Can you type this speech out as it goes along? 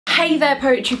Hey there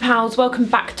poetry pals, welcome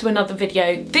back to another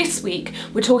video. This week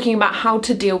we're talking about how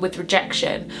to deal with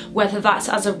rejection, whether that's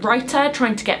as a writer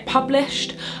trying to get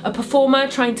published, a performer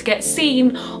trying to get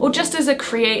seen, or just as a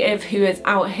creative who is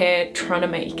out here trying to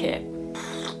make it.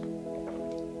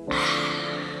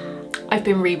 I've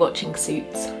been rewatching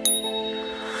Suits.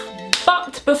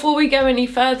 But before we go any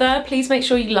further, please make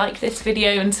sure you like this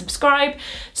video and subscribe.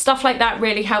 Stuff like that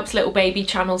really helps little baby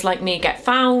channels like me get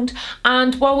found.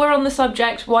 And while we're on the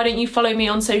subject, why don't you follow me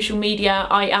on social media?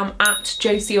 I am at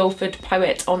Josie Alford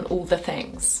Poet on all the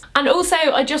things. And also,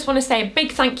 I just want to say a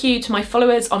big thank you to my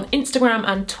followers on Instagram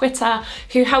and Twitter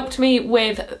who helped me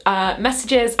with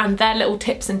messages and their little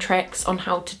tips and tricks on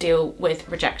how to deal with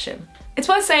rejection. It's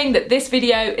worth saying that this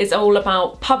video is all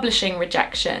about publishing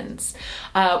rejections.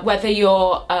 Whether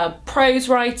you're a prose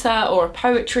writer or a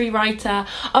poetry writer,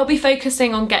 I'll be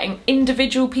focusing on getting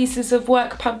individual pieces of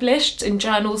work published in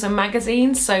journals and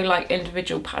magazines, so like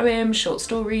individual poems, short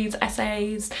stories,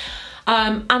 essays.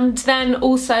 And then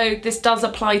also this does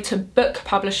apply to book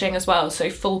publishing as well, so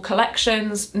full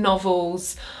collections,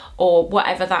 novels, or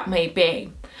whatever that may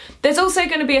be. There's also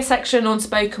going to be a section on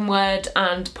spoken word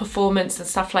and performance and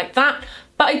stuff like that,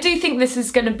 but I do think this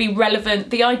is going to be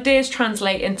relevant. The ideas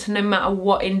translate into no matter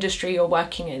what industry you're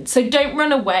working in, so don't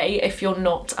run away if you're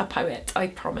not a poet, I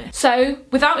promise. So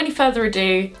without any further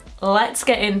ado, let's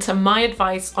get into my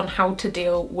advice on how to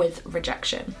deal with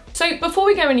rejection. So before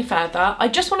we go any further, I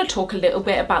just want to talk a little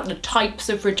bit about the types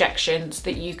of rejections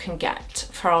that you can get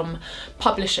from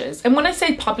publishers. And when I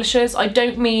say publishers, I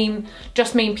don't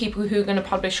just mean people who are going to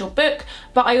publish your book,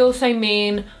 but I also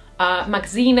mean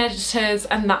magazine editors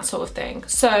and that sort of thing.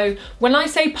 So when I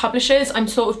say publishers, I'm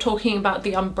sort of talking about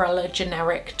the umbrella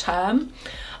generic term.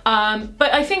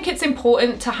 But I think it's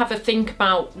important to have a think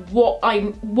about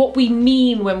what we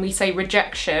mean when we say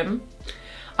rejection,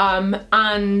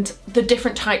 and the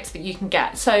different types that you can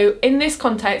get. So in this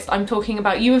context, I'm talking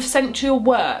about you have sent your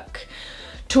work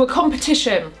to a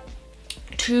competition,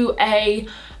 to a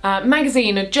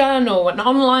magazine, a journal, an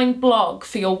online blog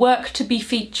for your work to be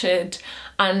featured,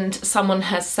 and someone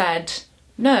has said,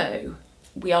 no,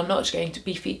 we are not going to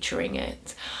be featuring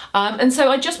it. And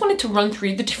so I just wanted to run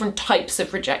through the different types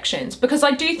of rejections, because I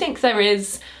do think there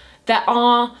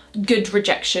are good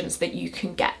rejections that you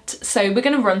can get. So we're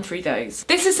going to run through those.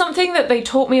 This is something that they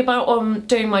taught me about on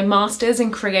doing my master's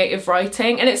in creative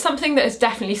writing, and it's something that has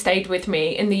definitely stayed with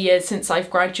me in the years since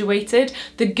I've graduated,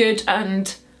 the good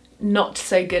and not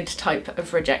so good type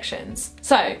of rejections.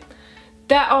 So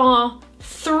there are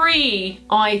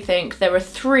I think there are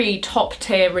three top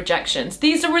tier rejections.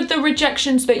 These are the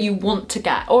rejections that you want to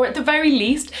get, or at the very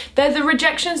least, they're the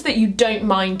rejections that you don't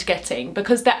mind getting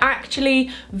because they're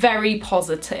actually very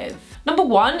positive. Number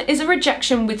one is a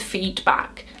rejection with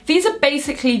feedback. These are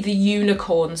basically the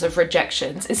unicorns of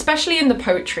rejections, especially in the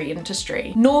poetry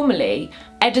industry. Normally,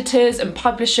 editors and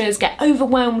publishers get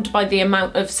overwhelmed by the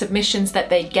amount of submissions that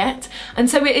they get, and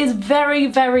so it is very,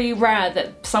 very rare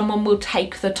that someone will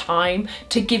take the time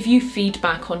to give you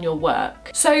feedback on your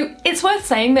work. So it's worth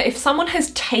saying that if someone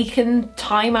has taken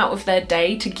time out of their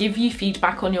day to give you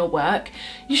feedback on your work,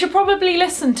 you should probably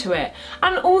listen to it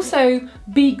and also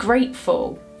be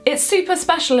grateful. It's super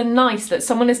special and nice that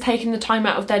someone has taken the time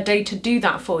out of their day to do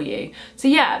that for you. So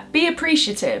yeah, be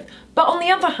appreciative. But on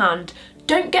the other hand,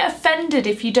 don't get offended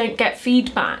if you don't get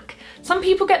feedback. Some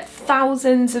people get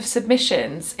thousands of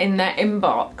submissions in their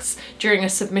inbox during a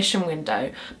submission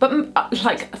window. But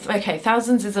okay,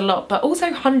 thousands is a lot, but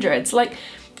also hundreds. Like,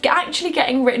 actually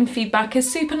getting written feedback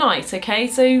is super nice, okay?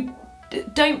 So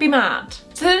don't be mad.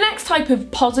 So the next type of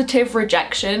positive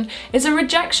rejection is a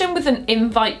rejection with an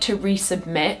invite to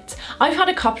resubmit. I've had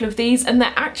a couple of these and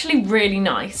they're actually really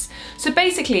nice. So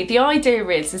basically the idea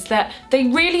is that they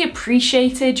really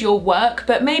appreciated your work,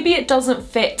 but maybe it doesn't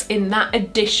fit in that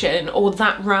edition or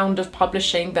that round of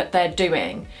publishing that they're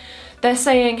doing. They're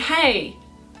saying, hey,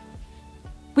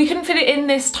 we couldn't fit it in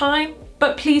this time,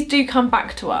 but please do come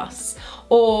back to us,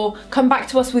 or come back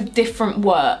to us with different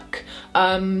work.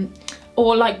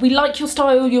 Or like, we like your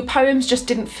style, your poems just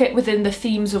didn't fit within the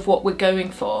themes of what we're going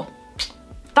for.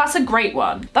 That's a great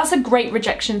one. That's a great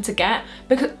rejection to get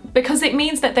because it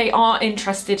means that they are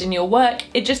interested in your work.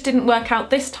 It just didn't work out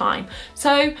this time.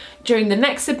 So during the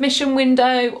next submission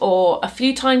window or a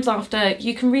few times after,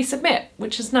 you can resubmit,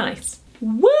 which is nice.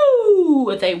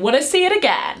 Woo! They want to see it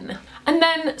again. And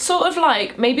then sort of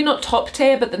like, maybe not top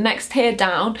tier, but the next tier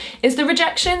down is the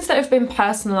rejections that have been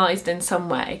personalised in some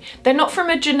way. They're not from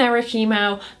a generic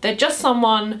email, they're just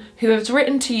someone who has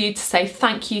written to you to say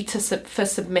thank you for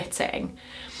submitting.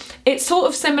 It's sort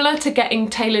of similar to getting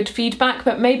tailored feedback,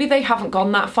 but maybe they haven't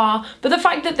gone that far. But the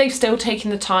fact that they've still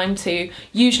taken the time to,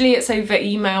 usually it's over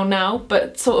email now,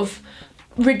 but sort of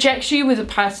reject you with a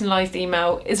personalised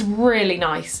email is really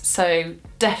nice. So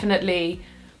definitely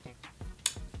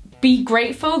be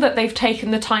grateful that they've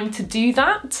taken the time to do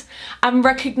that and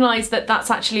recognise that that's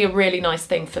actually a really nice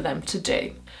thing for them to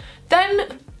do.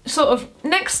 Then sort of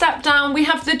next step down, we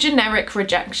have the generic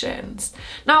rejections.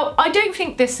 Now, I don't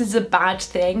think this is a bad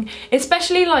thing,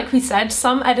 especially like we said,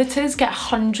 some editors get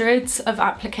hundreds of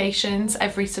applications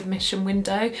every submission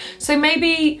window. So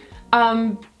maybe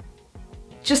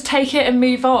just take it and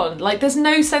move on. Like, there's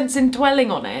no sense in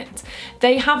dwelling on it.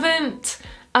 They haven't,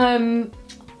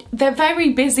 they're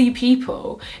very busy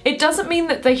people. It doesn't mean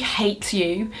that they hate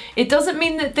you. It doesn't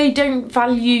mean that they don't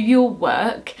value your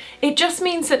work. It just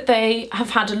means that they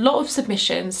have had a lot of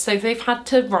submissions, so they've had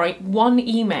to write one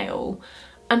email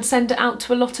and send it out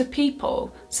to a lot of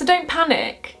people. So don't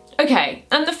panic. Okay,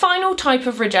 and the final type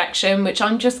of rejection, which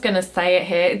I'm just gonna say it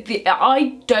here,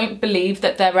 I don't believe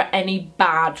that there are any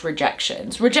bad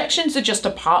rejections. Rejections are just a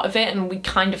part of it and we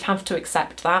kind of have to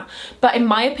accept that. But in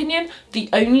my opinion, the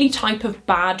only type of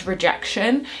bad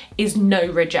rejection is no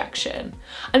rejection.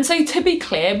 And so to be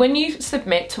clear, when you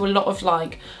submit to a lot of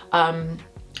like,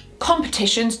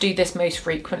 competitions do this most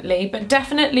frequently, but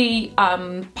definitely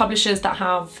publishers that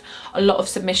have a lot of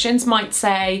submissions might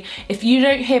say, if you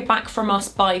don't hear back from us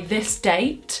by this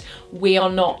date, we are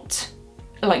not,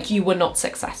 like, you were not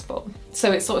successful.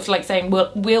 So it's sort of like saying,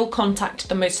 we'll contact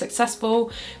the most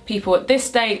successful people at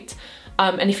this date,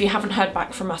 and if you haven't heard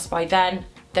back from us by then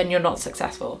you're not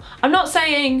successful. I'm not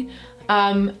saying,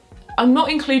 I'm not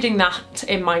including that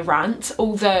in my rant,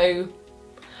 although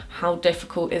how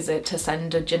difficult is it to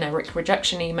send a generic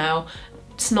rejection email?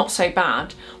 It's not so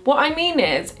bad. What I mean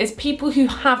is people who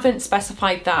haven't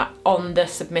specified that on the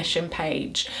submission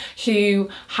page, who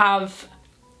have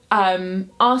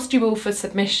asked you all for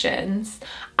submissions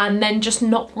and then just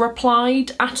not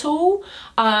replied at all,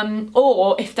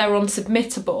 or if they're on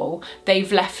submittable,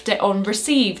 they've left it on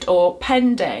received or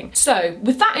pending. So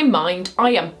with that in mind,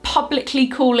 I am publicly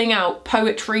calling out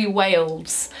Poetry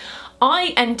Wales.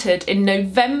 I entered in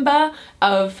November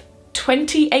of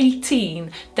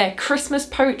 2018 their Christmas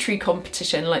poetry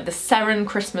competition, like the Seren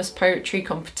Christmas poetry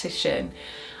competition,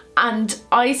 and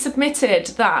I submitted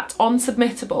that on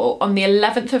Submittable on the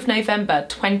 11th of November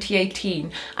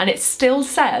 2018 and it still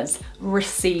says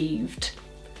received.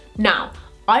 Now,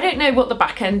 I don't know what the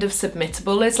back end of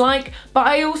Submittable is like, but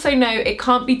I also know it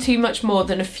can't be too much more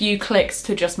than a few clicks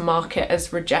to just mark it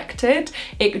as rejected.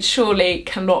 It surely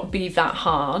cannot be that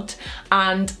hard.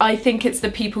 And I think it's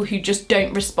the people who just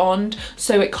don't respond,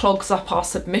 so it clogs up our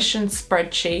submission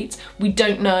spreadsheet. We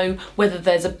don't know whether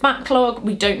there's a backlog.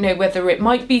 We don't know whether it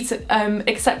might be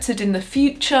accepted in the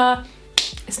future.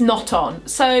 It's not on.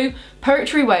 So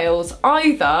Poetry Wales,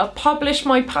 either publish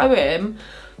my poem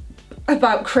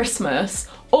about Christmas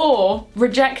or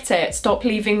reject it. Stop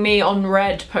leaving me on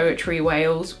red, Poetry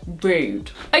Wales.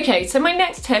 Rude. Okay, so my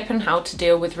next tip on how to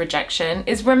deal with rejection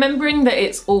is remembering that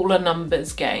it's all a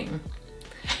numbers game.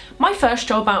 My first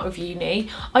job out of uni,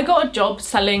 I got a job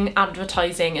selling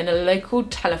advertising in a local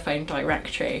telephone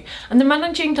directory, and the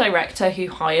managing director who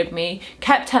hired me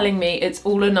kept telling me it's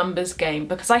all a numbers game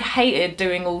because I hated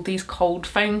doing all these cold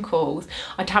phone calls.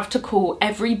 I'd have to call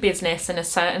every business in a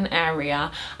certain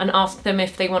area and ask them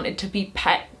if they wanted to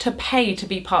pay to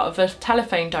be part of a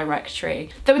telephone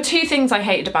directory. There were two things I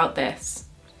hated about this.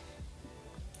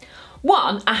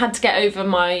 One, I had to get over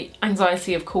my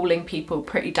anxiety of calling people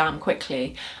pretty damn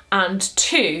quickly. And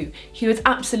two, he was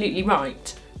absolutely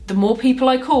right. The more people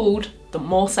I called, the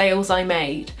more sales I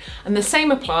made. And the same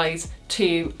applies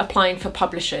to applying for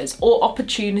publishers or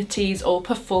opportunities or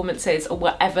performances or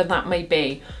whatever that may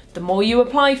be. The more you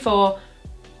apply for,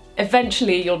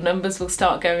 eventually your numbers will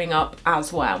start going up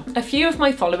as well. A few of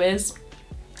my followers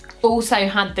also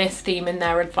had this theme in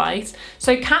their advice.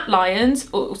 So Cat Lyons,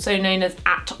 also known as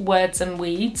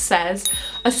 @wordsandweeds, says,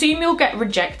 assume you'll get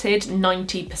rejected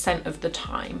 90% of the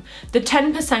time. The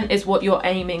 10% is what you're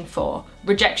aiming for.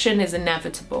 Rejection is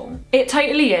inevitable. It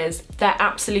totally is. They're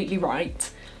absolutely right.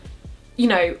 You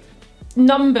know,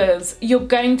 numbers, you're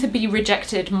going to be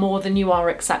rejected more than you are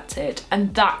accepted,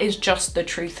 and that is just the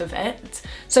truth of it.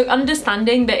 So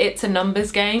understanding that it's a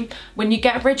numbers game, when you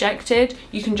get rejected,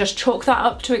 you can just chalk that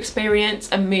up to experience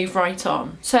and move right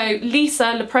on. So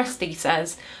Lisa Lepresti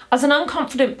says, as an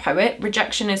unconfident poet,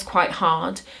 rejection is quite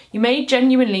hard. You may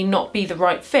genuinely not be the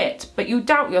right fit, but you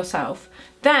doubt yourself.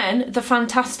 Then the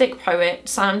fantastic poet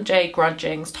Sam J.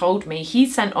 Grudgings told me he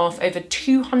sent off over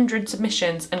 200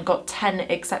 submissions and got 10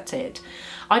 accepted.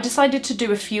 I decided to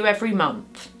do a few every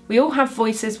month. We all have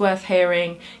voices worth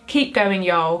hearing. Keep going,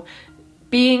 y'all.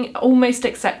 Being almost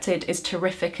accepted is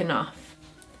terrific enough.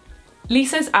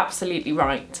 Lisa's absolutely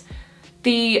right.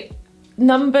 The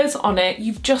numbers on it,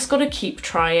 you've just got to keep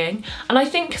trying, and I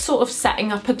think sort of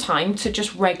setting up a time to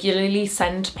just regularly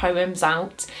send poems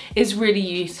out is really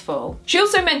useful. She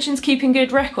also mentions keeping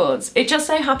good records. It just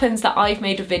so happens that I've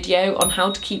made a video on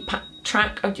how to keep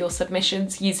track of your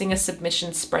submissions using a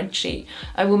submission spreadsheet.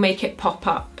 I will make it pop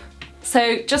up.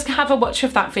 So just have a watch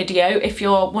of that video if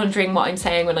you're wondering what I'm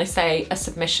saying when I say a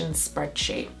submission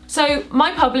spreadsheet. So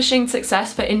my publishing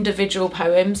success for individual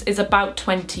poems is about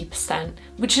 20%,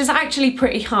 which is actually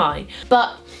pretty high,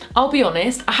 but I'll be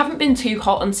honest, I haven't been too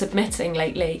hot on submitting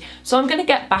lately, so I'm gonna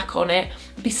get back on it,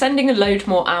 be sending a load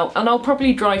more out, and I'll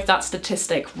probably drive that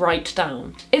statistic right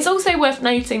down. It's also worth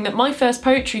noting that my first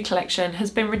poetry collection has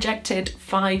been rejected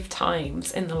 5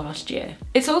 times in the last year.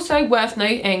 It's also worth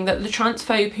noting that the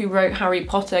transphobe who wrote Harry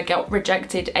Potter got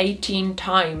rejected 18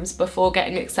 times before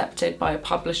getting accepted by a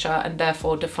publisher and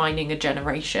therefore defining a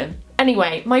generation.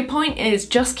 Anyway, my point is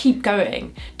just keep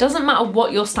going. Doesn't matter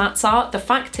what your stats are, the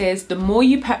fact is the more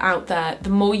you put out there, the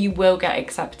more you will get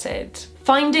accepted.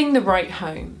 Finding the right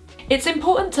home. It's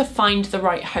important to find the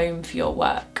right home for your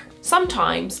work.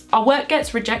 Sometimes our work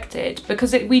gets rejected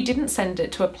because we didn't send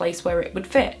it to a place where it would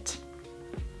fit.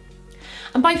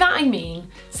 And by that I mean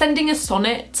sending a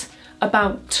sonnet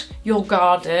about your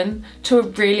garden to a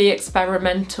really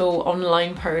experimental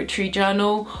online poetry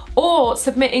journal, or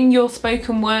submitting your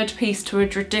spoken word piece to a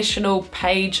traditional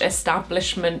page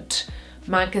establishment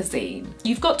magazine.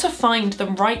 You've got to find the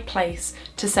right place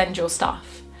to send your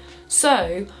stuff.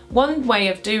 So one way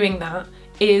of doing that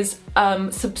is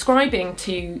subscribing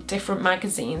to different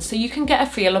magazines so you can get a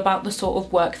feel about the sort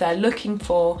of work they're looking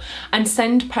for and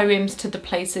send poems to the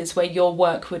places where your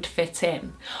work would fit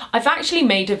in. I've actually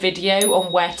made a video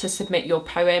on where to submit your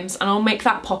poems, and I'll make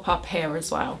that pop up here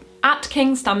as well.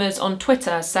 @KingStammers on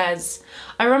Twitter says,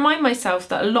 I remind myself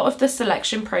that a lot of the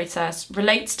selection process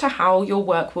relates to how your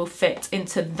work will fit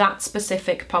into that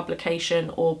specific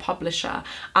publication or publisher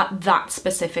at that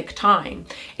specific time.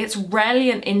 It's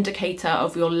rarely an indicator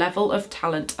of your level of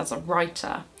talent as a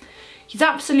writer. He's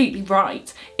absolutely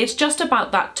right. It's just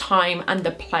about that time and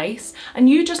the place, and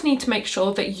you just need to make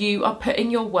sure that you are putting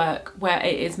your work where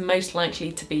it is most likely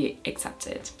to be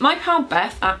accepted. My pal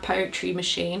Beth at Poetry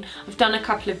Machine, I've done a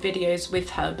couple of videos with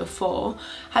her before,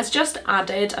 has just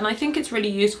added, and I think it's really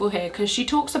useful here because she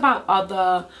talks about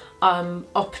other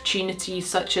opportunities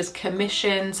such as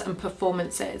commissions and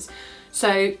performances.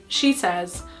 So she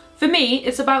says, for me,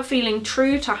 it's about feeling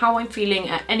true to how I'm feeling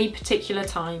at any particular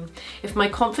time. If my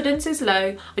confidence is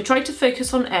low, I try to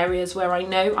focus on areas where I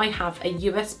know I have a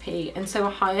USP and so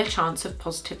a higher chance of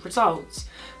positive results.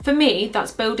 For me,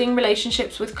 that's building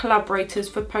relationships with collaborators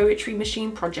for Poetry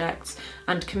Machine projects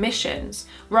and commissions,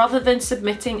 rather than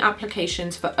submitting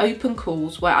applications for open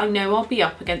calls where I know I'll be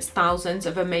up against thousands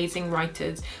of amazing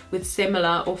writers with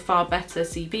similar or far better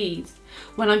CVs.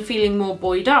 When I'm feeling more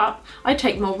buoyed up, I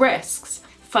take more risks.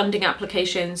 Funding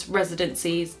applications,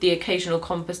 residencies, the occasional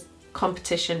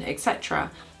competition,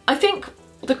 etc. I think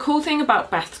the cool thing about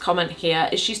Beth's comment here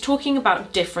is she's talking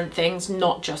about different things,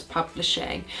 not just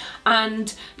publishing.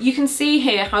 And you can see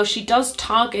here how she does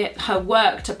target her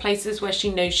work to places where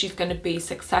she knows she's going to be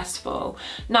successful.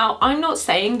 Now, I'm not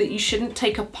saying that you shouldn't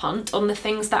take a punt on the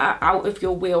things that are out of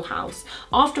your wheelhouse.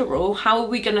 After all, how are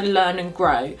we going to learn and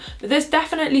grow? But there's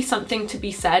definitely something to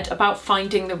be said about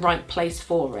finding the right place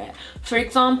for it. For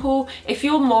example, if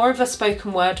you're more of a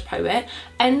spoken word poet,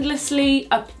 endlessly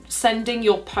sending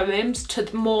your poems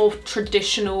to more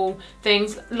traditional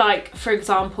things, like for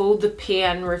example the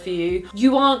PN review,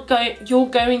 you're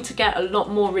going to get a lot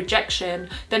more rejection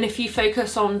than if you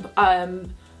focus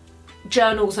on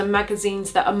journals and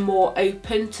magazines that are more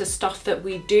open to stuff that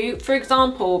we do. For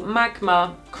example,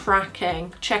 Magma,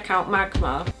 cracking, check out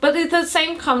Magma. But the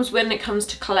same comes when it comes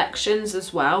to collections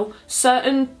as well.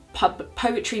 Certain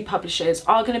poetry publishers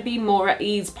are going to be more at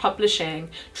ease publishing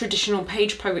traditional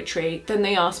page poetry than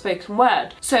they are spoken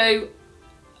word. So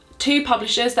 2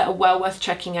 publishers that are well worth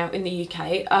checking out in the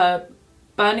UK are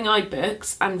Burning Eye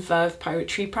Books and Verve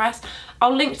Poetry Press.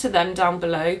 I'll link to them down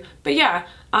below. But yeah,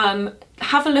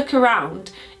 have a look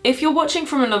around. If you're watching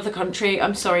from another country,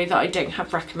 I'm sorry that I don't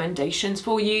have recommendations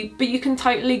for you, but you can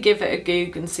totally give it a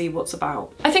Goog and see what's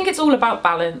about. I think it's all about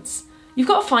balance. You've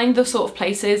got to find the sort of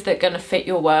places that are going to fit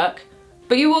your work,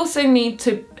 but you also need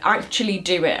to actually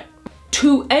do it.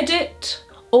 To edit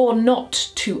or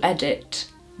not to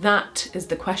edit? That is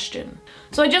the question.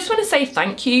 So I just want to say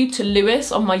thank you to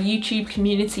Lewis on my YouTube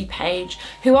community page,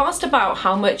 who asked about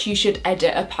how much you should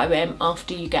edit a poem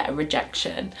after you get a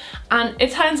rejection. And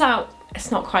it turns out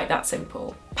it's not quite that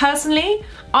simple. Personally,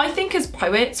 I think as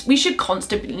poets, we should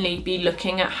constantly be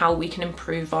looking at how we can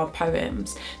improve our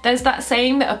poems. There's that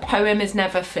saying that a poem is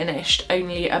never finished,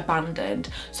 only abandoned.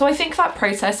 So I think that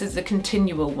process is a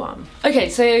continual one. Okay,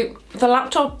 so the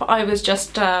laptop I was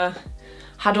just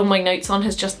had all my notes on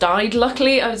has just died.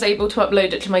 Luckily, I was able to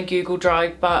upload it to my Google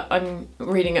Drive, but I'm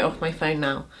reading it off my phone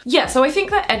now. Yeah, so I think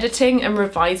that editing and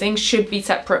revising should be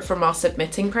separate from our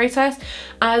submitting process,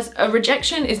 as a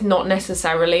rejection is not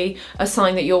necessarily a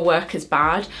sign that your work is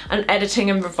bad, and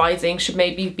editing and revising should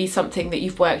maybe be something that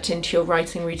you've worked into your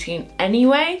writing routine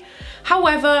anyway.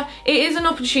 However, it is an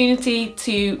opportunity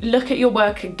to look at your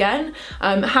work again,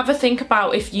 have a think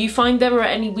about if you find there are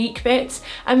any weak bits,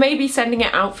 and maybe sending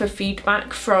it out for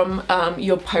feedback from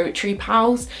your poetry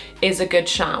pals is a good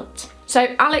shout.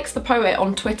 So Alex the Poet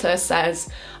on Twitter says,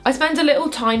 I spend a little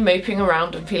time moping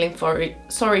around and feeling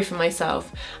sorry for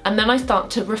myself, and then I start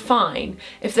to refine.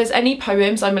 If there's any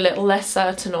poems I'm a little less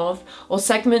certain of, or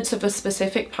segments of a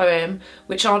specific poem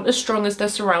which aren't as strong as the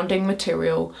surrounding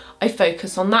material, I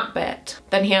focus on that bit.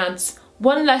 Then he adds,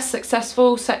 one less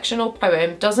successful section or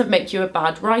poem doesn't make you a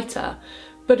bad writer,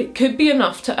 but it could be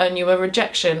enough to earn you a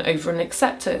rejection over an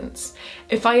acceptance.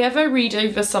 If I ever read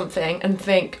over something and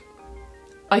think,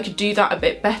 I could do that a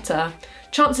bit better,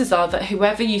 chances are that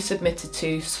whoever you submitted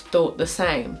to thought the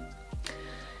same.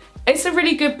 It's a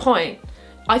really good point.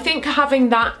 I think having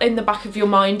that in the back of your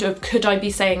mind of could I be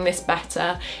saying this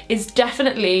better is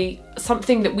definitely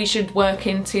something that we should work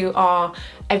into our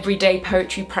everyday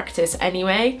poetry practice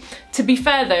anyway. To be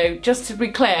fair though, just to be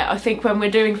clear, I think when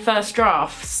we're doing first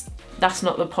drafts, that's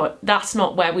not the point, that's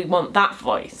not where we want that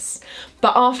voice.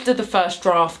 But after the first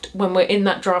draft, when we're in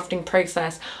that drafting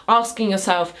process, asking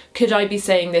yourself, could I be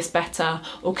saying this better,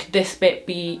 or could this bit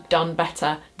be done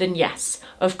better? Then yes,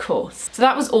 of course. So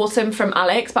that was awesome from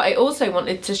Alex, but I also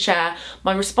wanted to share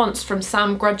my response from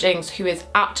Sam Grudgings, who is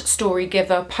at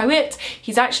StorygiverPoet.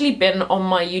 He's actually been on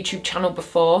my YouTube channel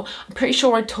before. I'm pretty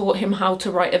sure I taught him how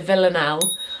to write a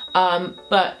villanelle,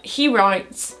 but he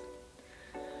writes,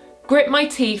 grit my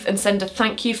teeth and send a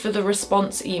thank you for the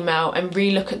response email and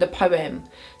relook at the poem.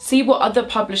 See what other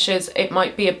publishers it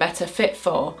might be a better fit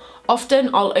for.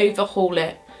 Often I'll overhaul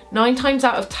it. 9 times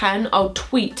out of 10, I'll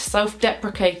tweet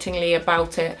self-deprecatingly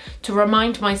about it to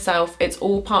remind myself it's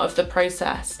all part of the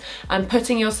process, and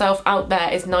putting yourself out there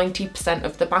is 90%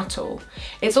 of the battle.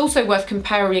 It's also worth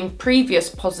comparing previous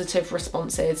positive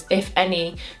responses, if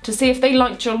any, to see if they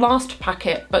liked your last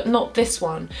packet but not this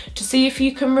one, to see if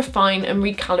you can refine and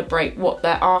recalibrate what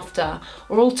they're after.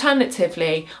 Or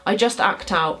alternatively, I just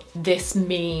act out this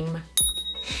meme.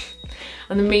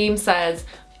 And the meme says,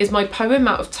 is my poem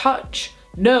out of touch?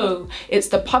 No, it's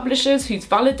the publishers whose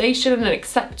validation and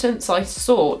acceptance I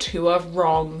sought who are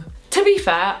wrong. To be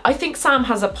fair, I think Sam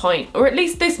has a point, or at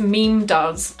least this meme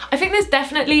does. I think there's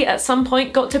definitely at some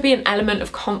point got to be an element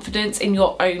of confidence in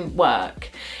your own work.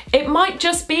 It might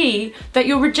just be that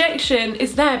your rejection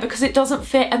is there because it doesn't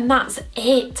fit, and that's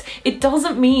it. It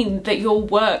doesn't mean that your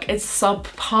work is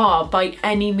subpar by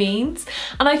any means.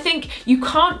 And I think you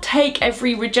can't take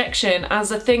every rejection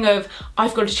as a thing of,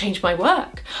 I've got to change my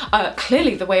work.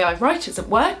 Clearly the way I write isn't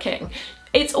working.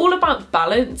 It's all about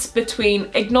balance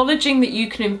between acknowledging that you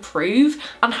can improve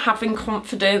and having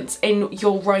confidence in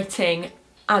your writing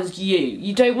as you.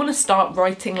 You don't want to start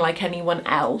writing like anyone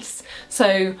else,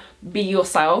 so be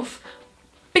yourself.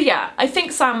 But yeah, I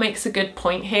think Sam makes a good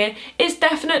point here. It's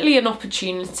definitely an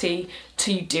opportunity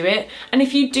to do it, and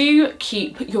if you do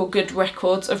keep your good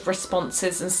records of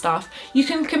responses and stuff, you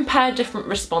can compare different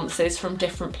responses from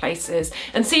different places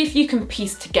and see if you can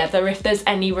piece together if there's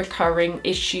any recurring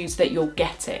issues that you're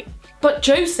getting. But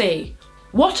Josie,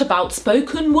 what about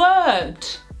spoken word?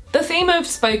 The theme of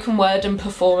spoken word and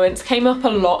performance came up a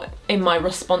lot in my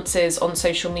responses on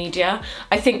social media.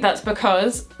 I think that's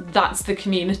because that's the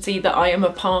community that I am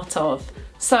a part of.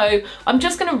 So I'm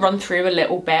just going to run through a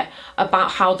little bit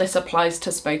about how this applies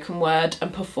to spoken word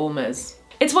and performers.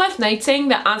 It's worth noting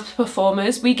that as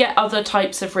performers, we get other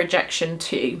types of rejection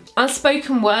too. As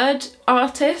spoken word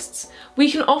artists, we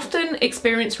can often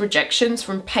experience rejections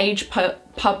from page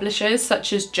publishers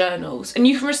such as journals, and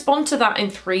you can respond to that in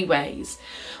 3 ways.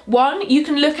 1, you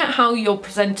can look at how you're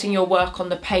presenting your work on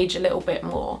the page a little bit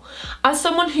more. As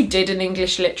someone who did an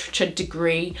English literature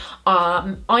degree,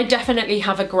 I definitely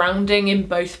have a grounding in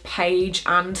both page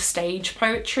and stage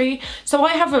poetry, so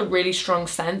I have a really strong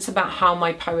sense about how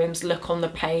my poems look on the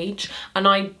page, and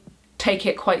I take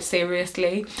it quite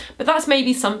seriously, but that's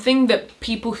maybe something that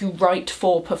people who write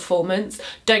for performance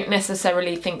don't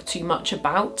necessarily think too much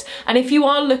about. And if you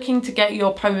are looking to get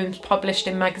your poems published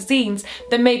in magazines,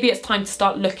 then maybe it's time to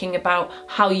start looking about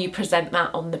how you present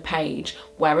that on the page.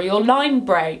 Where are your line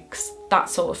breaks? That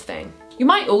sort of thing. You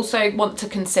might also want to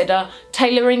consider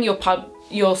tailoring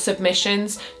your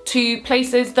submissions to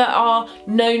places that are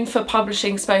known for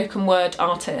publishing spoken word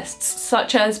artists,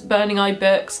 such as Burning Eye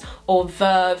Books or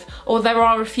Verve, or there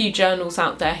are a few journals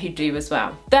out there who do as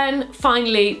well. Then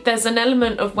finally, there's an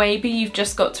element of maybe you've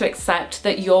just got to accept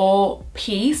that your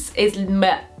piece is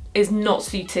not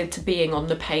suited to being on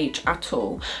the page at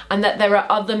all, and that there are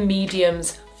other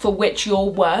mediums for which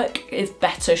your work is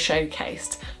better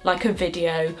showcased, like a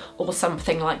video or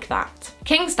something like that.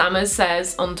 King Stammers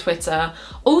says on Twitter,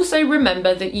 also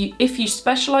remember that if you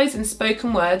specialise in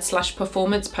spoken word /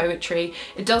 performance poetry,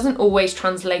 it doesn't always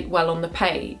translate well on the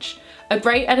page. A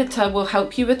great editor will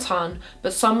help you a ton,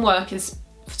 but some work is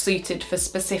suited for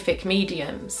specific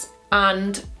mediums.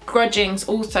 And Grudgings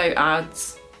also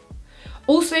adds,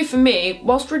 also for me,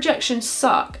 whilst rejections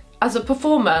suck, as a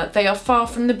performer, they are far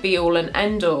from the be-all and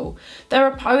end-all. There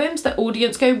are poems that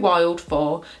audience go wild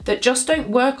for that just don't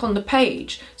work on the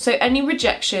page, so any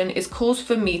rejection is cause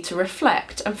for me to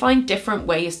reflect and find different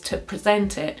ways to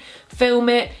present it. Film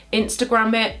it,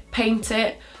 Instagram it, paint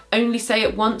it, only say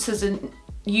it once as a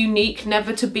unique,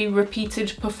 never to be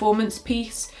repeated performance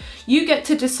piece. You get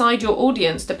to decide your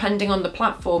audience depending on the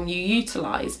platform you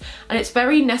utilise, and it's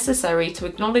very necessary to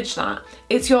acknowledge that.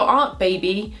 It's your art,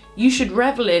 baby. You should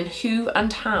revel in who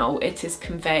and how it is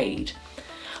conveyed.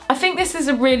 I think this is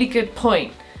a really good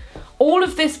point. All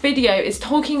of this video is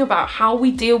talking about how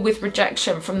we deal with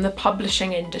rejection from the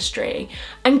publishing industry.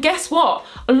 And guess what?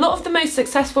 A lot of the most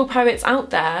successful poets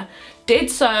out there did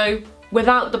so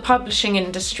without the publishing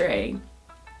industry.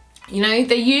 You know,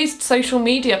 they used social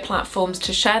media platforms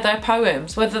to share their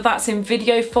poems, whether that's in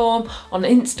video form, on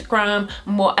Instagram,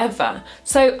 and whatever.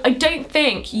 So I don't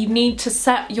think you need to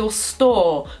set your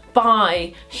store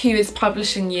by who is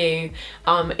publishing you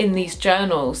in these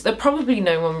journals. That probably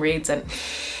no one reads it.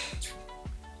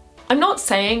 I'm not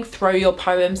saying throw your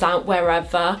poems out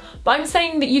wherever, but I'm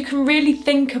saying that you can really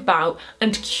think about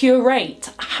and curate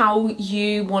how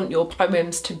you want your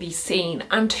poems to be seen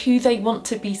and who they want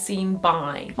to be seen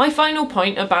by. My final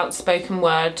point about spoken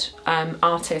word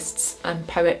artists and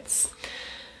poets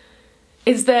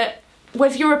is that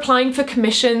whether you're applying for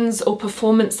commissions or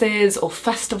performances or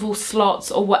festival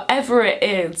slots or whatever it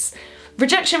is,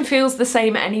 rejection feels the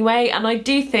same anyway, and I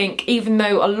do think, even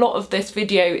though a lot of this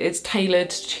video is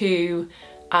tailored to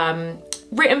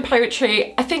written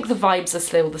poetry, I think the vibes are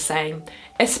still the same,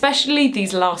 especially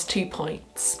these last 2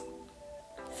 points.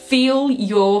 Feel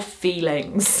your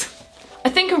feelings. I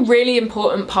think a really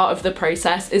important part of the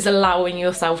process is allowing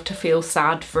yourself to feel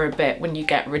sad for a bit when you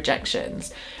get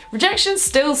rejections. Rejections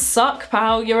still suck,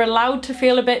 pal. You're allowed to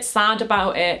feel a bit sad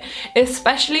about it,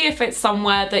 especially if it's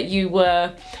somewhere that you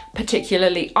were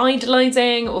particularly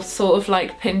idolising or sort of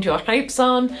like pinned your hopes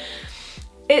on.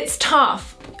 It's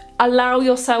tough. Allow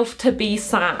yourself to be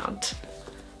sad.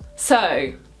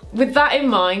 So, with that in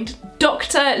mind,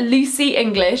 Dr. Lucy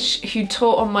English, who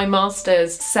taught on my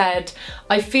masters, said,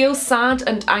 I feel sad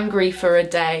and angry for a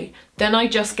day, then I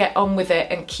just get on with it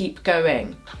and keep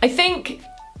going. I think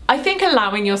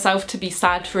allowing yourself to be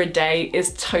sad for a day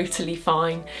is totally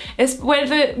fine. It's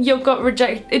whether you got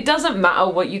rejected, it doesn't matter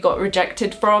what you got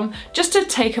rejected from, just to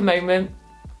take a moment,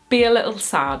 be a little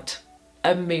sad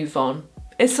and move on.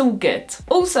 It's all good.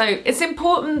 Also, it's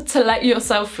important to let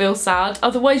yourself feel sad,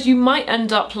 otherwise you might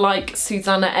end up like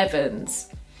Susanna Evans.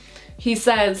 He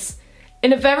says,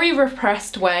 in a very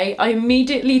repressed way, I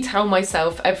immediately tell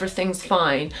myself everything's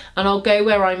fine and I'll go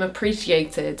where I'm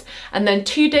appreciated. And then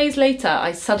 2 days later,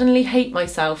 I suddenly hate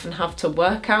myself and have to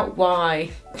work out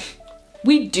why.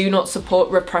 We do not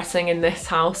support repressing in this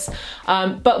house,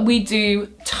 but we do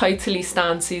totally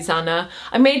stand Susanna.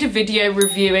 I made a video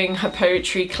reviewing her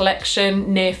poetry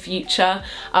collection, Near Future,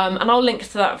 and I'll link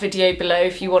to that video below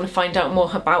if you want to find out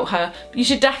more about her. You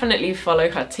should definitely follow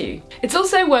her too. It's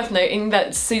also worth noting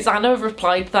that Susanna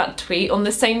replied to that tweet on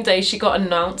the same day she got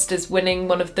announced as winning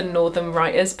one of the Northern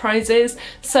Writers' Prizes.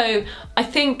 So I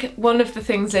think one of the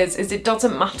things is it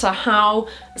doesn't matter how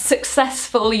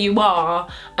successful you are,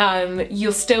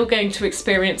 you're still going to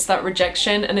experience that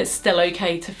rejection and it's still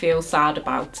okay to feel sad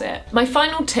about it. My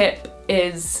final tip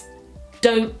is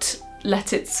don't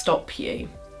let it stop you.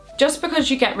 Just because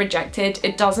you get rejected,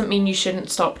 it doesn't mean you shouldn't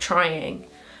stop trying.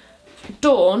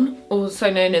 Dawn,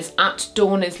 also known as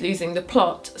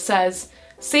 @DawnIsLosingThePlot, says,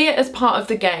 see it as part of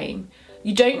the game.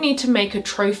 You don't need to make a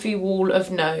trophy wall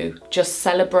of no, just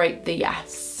celebrate the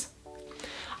yes.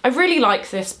 I really like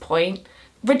this point.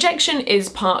 Rejection is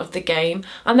part of the game,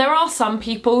 and there are some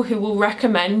people who will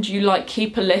recommend you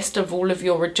keep a list of all of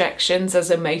your rejections as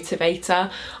a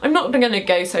motivator. I'm not going to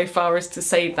go so far as to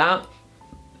say that.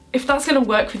 If that's going to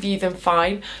work with you, then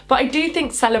fine. But I do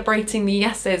think celebrating the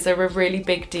yeses are a really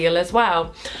big deal as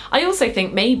well. I also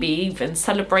think maybe even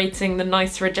celebrating the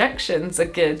nice rejections are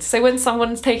good. So when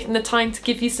someone's taken the time to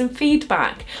give you some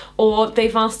feedback, or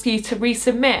they've asked you to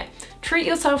resubmit, treat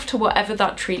yourself to whatever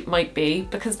that treat might be,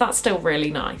 because that's still really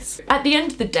nice. At the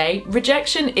end of the day,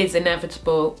 rejection is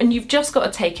inevitable, and you've just got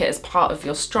to take it as part of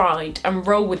your stride and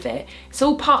roll with it. It's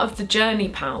all part of the journey,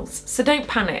 pals, so don't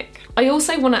panic. I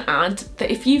also want to add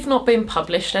that if you've not been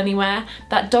published anywhere,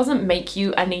 that doesn't make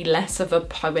you any less of a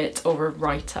poet or a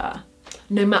writer,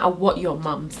 no matter what your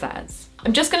mum says.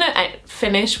 I'm just going to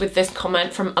finish with this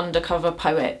comment from Undercover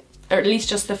Poet, or at least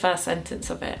just the first sentence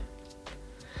of it.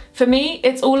 For me,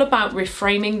 it's all about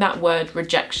reframing that word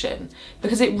rejection,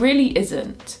 because it really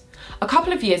isn't. A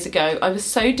couple of years ago, I was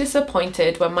so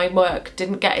disappointed when my work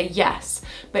didn't get a yes,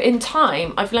 but in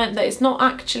time, I've learnt that it's not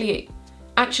actually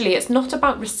it's not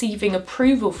about receiving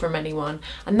approval from anyone,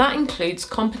 and that includes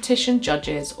competition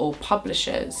judges or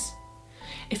publishers.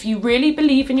 If you really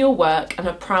believe in your work and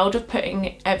are proud of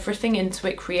putting everything into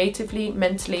it creatively,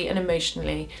 mentally, and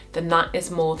emotionally, then that is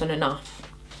more than enough.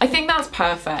 I think that's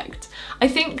perfect. I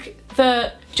think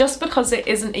that just because it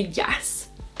isn't a yes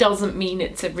doesn't mean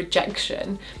it's a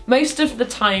rejection. Most of the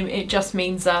time it just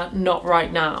means a not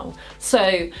right now.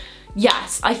 So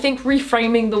yes, I think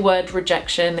reframing the word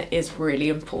rejection is really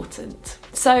important.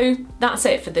 So that's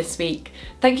it for this week.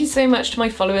 Thank you so much to my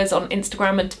followers on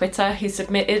Instagram and Twitter who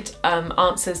submitted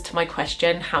answers to my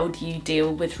question, how do you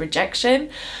deal with rejection?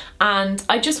 And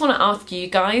I just want to ask you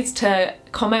guys to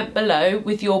comment below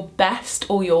with your best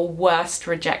or your worst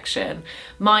rejection.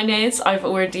 Mine is, I've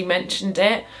already mentioned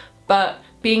it, but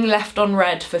being left on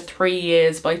red for 3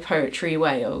 years by Poetry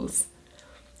Wales.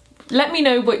 Let me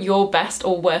know what your best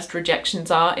or worst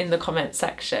rejections are in the comments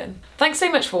section. Thanks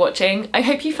so much for watching. I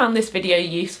hope you found this video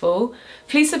useful.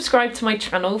 Please subscribe to my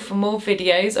channel for more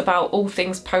videos about all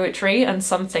things poetry and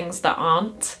some things that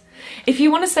aren't. If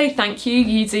you want to say thank you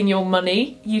using your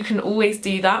money, you can always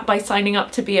do that by signing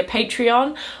up to be a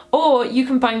Patreon, or you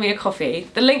can buy me a coffee.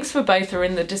 The links for both are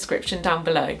in the description down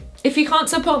below. If you can't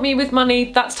support me with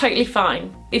money, that's totally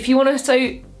fine. If you want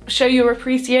to show your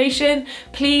appreciation,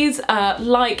 please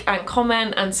like and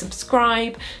comment and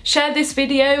subscribe. Share this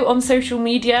video on social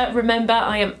media. Remember,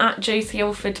 I am at Josie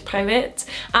Alford Poet,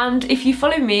 and if you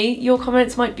follow me, your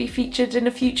comments might be featured in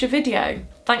a future video.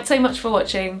 Thanks so much for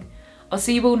watching. I'll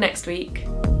see you all next week.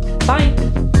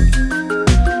 Bye!